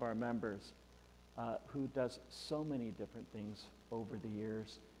one of our members who does so many different things over the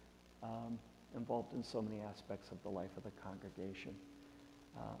years, involved in so many aspects of the life of the congregation.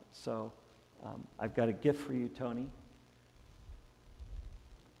 So I've got a gift for you, Tony.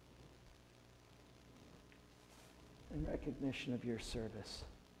 In recognition of your service.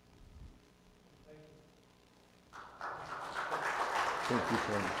 Thank you,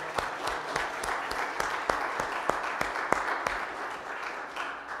 Tony.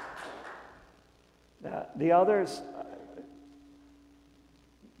 The others,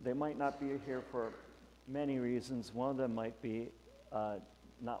 they might not be here for many reasons. One of them might be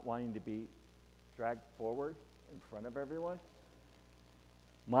not wanting to be dragged forward in front of everyone.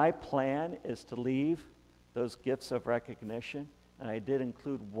 My plan is to leave those gifts of recognition, and I did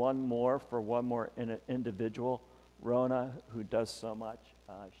include one more for one more individual, Rona, who does so much.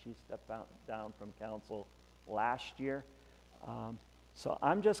 She stepped down from council last year. So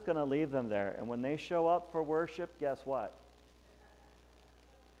I'm just going to leave them there, and when they show up for worship, guess what?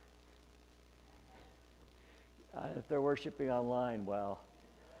 If they're worshiping online, well,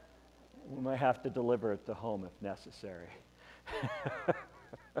 we might have to deliver it to home if necessary.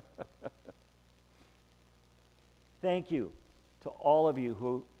 Thank you to all of you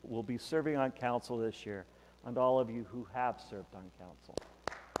who will be serving on council this year, and all of you who have served on council.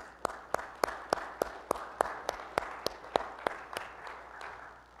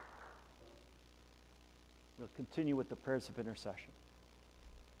 We'll continue with the prayers of intercession.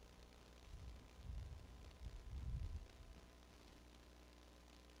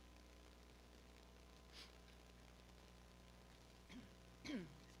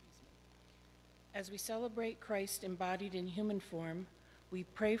 As we celebrate Christ embodied in human form, we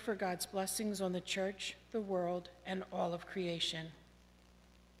pray for God's blessings on the church, the world, and all of creation.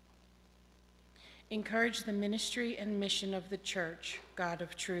 Encourage the ministry and mission of the church, God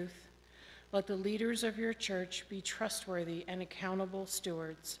of truth. Let the leaders of your church be trustworthy and accountable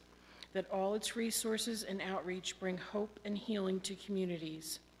stewards, that all its resources and outreach bring hope and healing to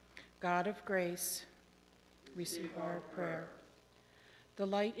communities. God of grace, receive our prayer.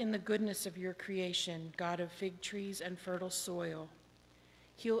 Delight in the goodness of your creation, God of fig trees and fertile soil.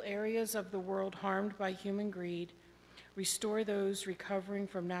 Heal areas of the world harmed by human greed. Restore those recovering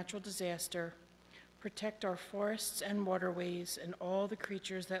from natural disaster. Protect our forests and waterways and all the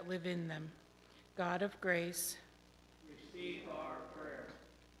creatures that live in them. God of grace, receive our prayer.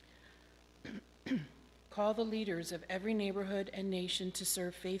 Call the leaders of every neighborhood and nation to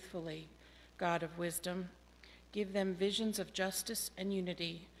serve faithfully. God of wisdom, give them visions of justice and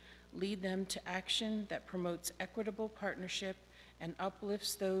unity. Lead them to action that promotes equitable partnership and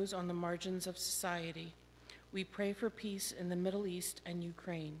uplifts those on the margins of society. We pray for peace in the Middle East and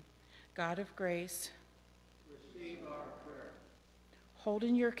Ukraine. God of grace, receive our prayer. Hold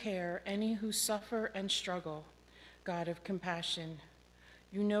in your care any who suffer and struggle. God of compassion,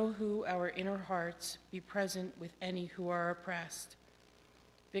 you know who our inner hearts, be present with any who are oppressed.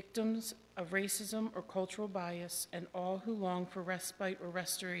 Victims of racism or cultural bias, and all who long for respite or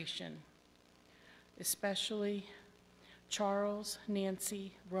restoration, especially Charles,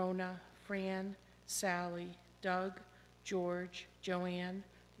 Nancy, Rona, Fran, Sally, Doug, George, Joanne,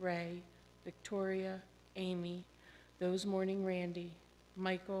 Ray, Victoria, Amy, those mourning Randy,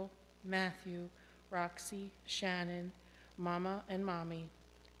 Michael, Matthew, Roxy, Shannon, Mama and Mommy,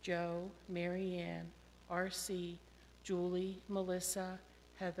 Joe, Mary Ann, RC, Julie, Melissa,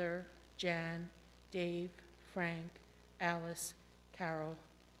 Heather, Jan, Dave, Frank, Alice, Carol,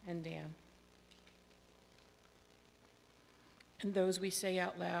 and Dan. And those we say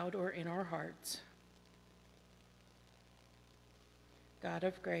out loud or in our hearts. God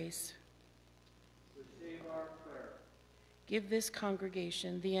of grace, receive our prayer. Give this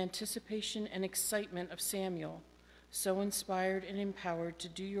congregation the anticipation and excitement of Samuel, so inspired and empowered to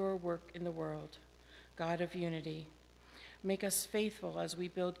do your work in the world. God of unity, make us faithful as we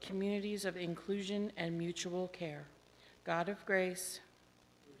build communities of inclusion and mutual care. God of grace,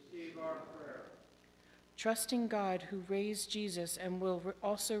 receive our prayer. Trusting God who raised Jesus and will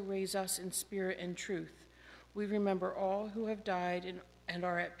also raise us in spirit and truth, we remember all who have died and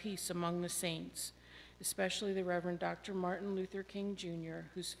are at peace among the saints, especially the Reverend Dr. Martin Luther King Jr.,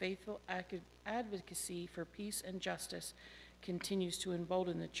 whose faithful advocacy for peace and justice continues to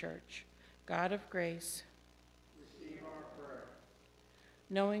embolden the Church. God of grace, Receive our prayer.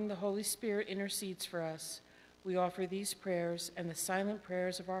 knowing the Holy Spirit intercedes for us, we offer these prayers and the silent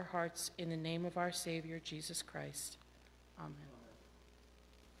prayers of our hearts in the name of our Savior, Jesus Christ. Amen.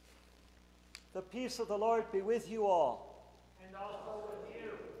 The peace of the Lord be with you all. And also with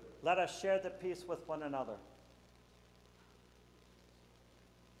you. Let us share the peace with one another.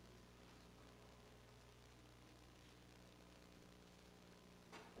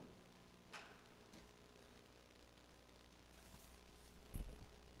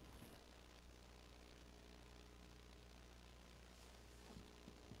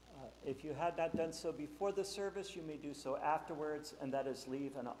 If you had not done so before the service, you may do so afterwards, and that is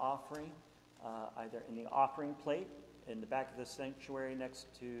leave an offering, either in the offering plate in the back of the sanctuary next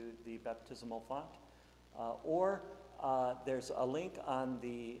to the baptismal font, or there's a link on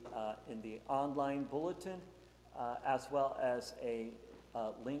in the online bulletin, as well as a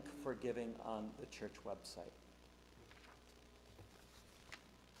link for giving on the church website.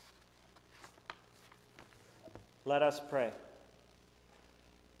 Let us pray.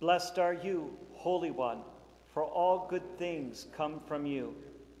 Blessed are you, Holy One, for all good things come from you,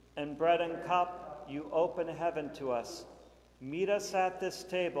 and bread and cup you open heaven to us. Meet us at this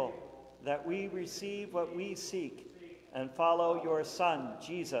table, that we receive what we seek, and follow your Son,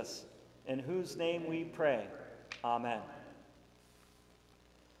 Jesus, in whose name we pray. Amen.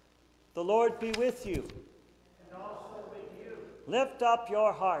 The Lord be with you. And also with you. Lift up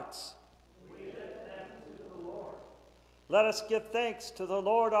your hearts. Let us give thanks to the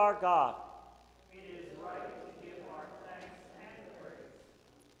Lord our God. It is right to give our thanks and praise.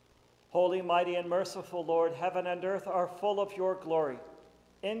 Holy, mighty, and merciful Lord, heaven and earth are full of your glory.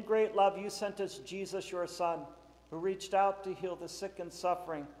 In great love you sent us Jesus, your Son, who reached out to heal the sick and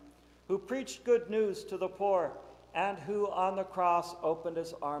suffering, who preached good news to the poor, and who on the cross opened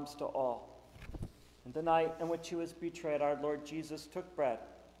his arms to all. In the night in which he was betrayed, our Lord Jesus took bread,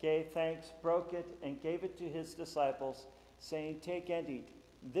 gave thanks, broke it, and gave it to his disciples, saying, "Take and eat.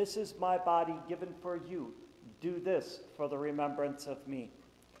 This is my body given for you. Do this for the remembrance of me."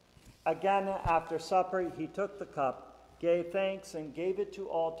 Again, after supper, he took the cup, gave thanks, and gave it to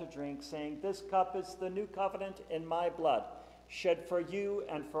all to drink, saying, "This cup is the new covenant in my blood, shed for you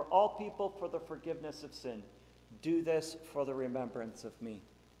and for all people for the forgiveness of sin. Do this for the remembrance of me."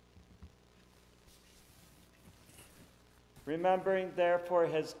 Remembering, therefore,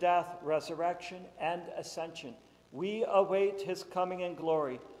 his death, resurrection, and ascension, we await his coming in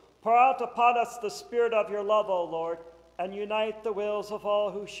glory. Pour out upon us the spirit of your love, O Lord, and unite the wills of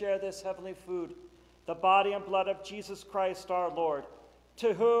all who share this heavenly food, the body and blood of Jesus Christ our Lord,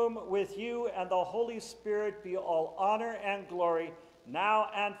 to whom, with you and the Holy Spirit, be all honor and glory, now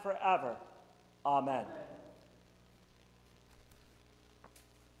and forever. Amen.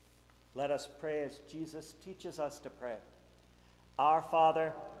 Let us pray as Jesus teaches us to pray. Our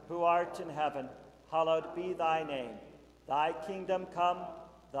Father, who art in heaven, hallowed be thy name. Thy kingdom come,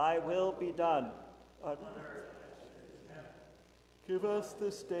 thy will be done. Give us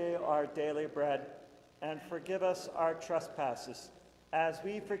this day our daily bread, and forgive us our trespasses, as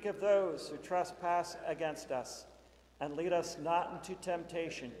we forgive those who trespass against us. And lead us not into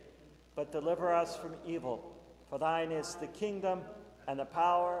temptation, but deliver us from evil. For thine is the kingdom, and the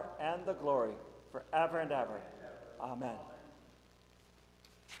power, and the glory, forever and ever. Amen.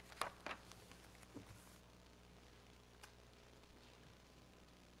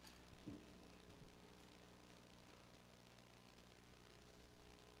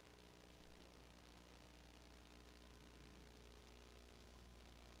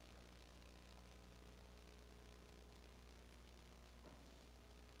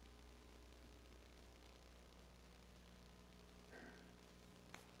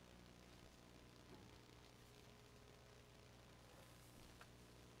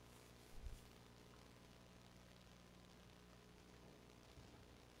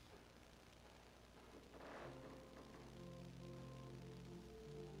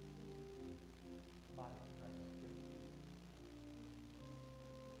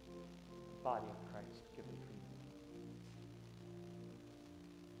 Body of Christ given for you.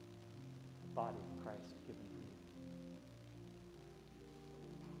 Body of Christ given for you.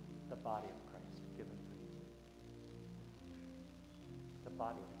 The body of Christ given for you. The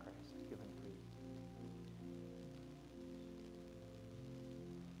body of Christ given for you.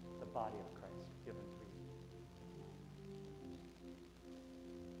 The body of Christ given for you.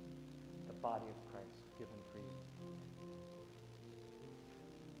 body of Christ given for you.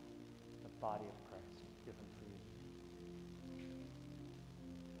 The body of Christ given for you.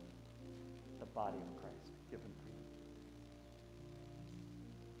 The body of Christ given for you.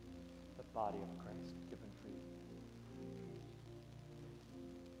 The body of Christ given for you.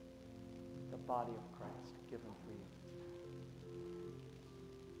 The body of Christ given for you.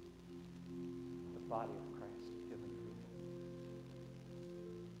 The body of Christ given for you.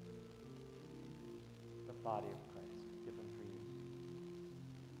 The body of Christ given for you.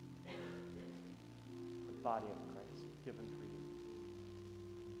 The body of Christ given for you.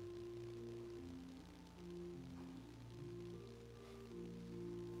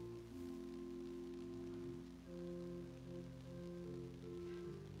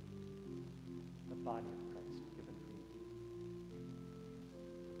 The body of Christ given for you.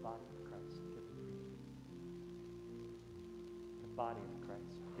 The body of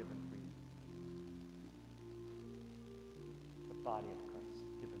Christ given for you. The body of Christ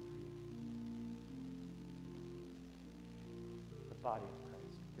given for you. The body of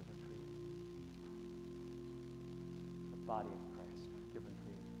Christ given for you. The body of Christ given for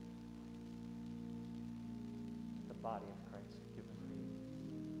you. The body of Christ given for you.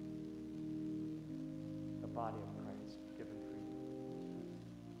 The body of Christ given for you.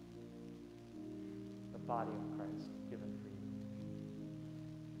 The body of Christ given for you.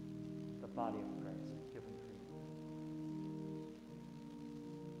 The body of Christ given for you. The body of Christ given for you.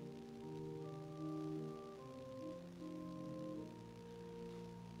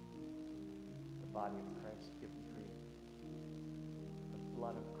 The body of Christ given for you. The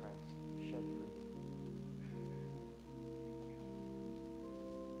blood of Christ shed for you.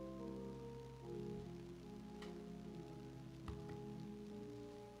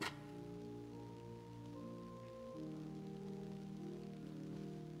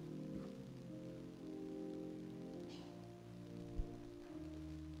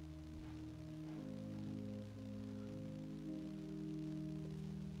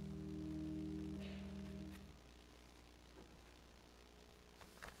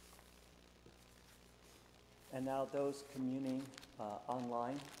 And now those communing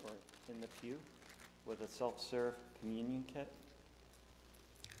online or in the pew with a self-serve communion kit.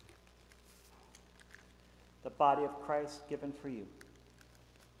 The body of Christ given for you.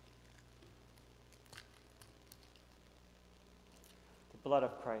 The blood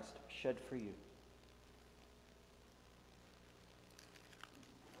of Christ shed for you.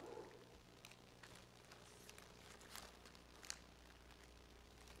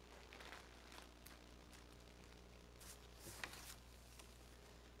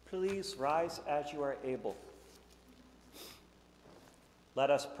 Please rise as you are able. Let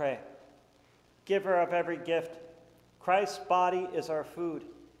us pray. Giver of every gift, Christ's body is our food,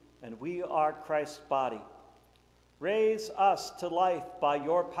 and we are Christ's body. Raise us to life by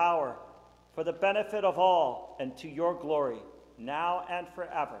your power, for the benefit of all and to your glory, now and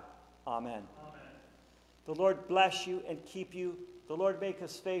forever. Amen. Amen. The Lord bless you and keep you. The Lord make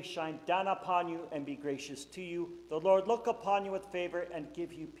his face shine down upon you and be gracious to you. The Lord look upon you with favor and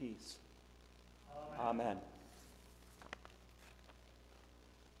give you peace. Amen. Amen.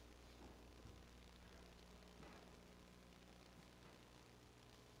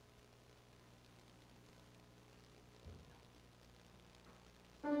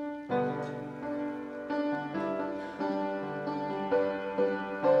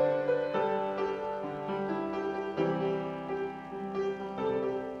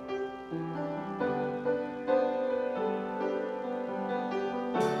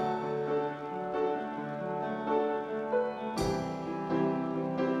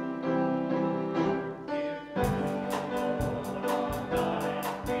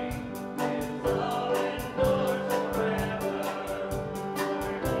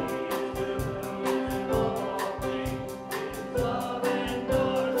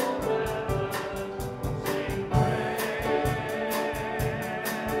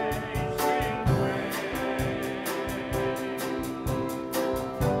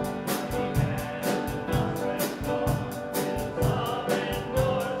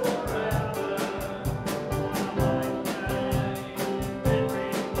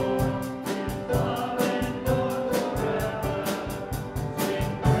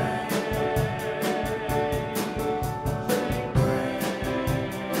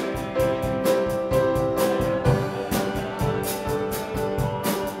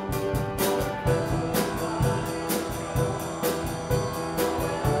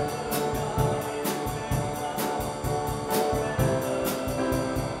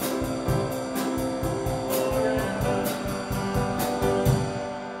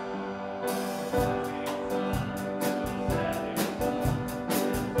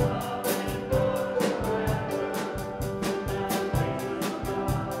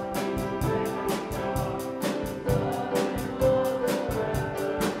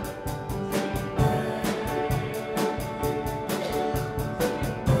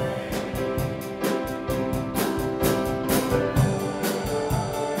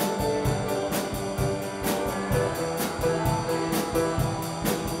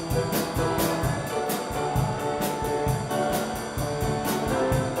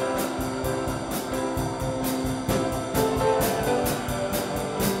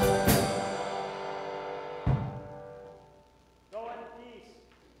 peace.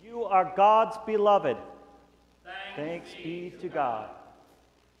 You are God's beloved. Thanks be to God.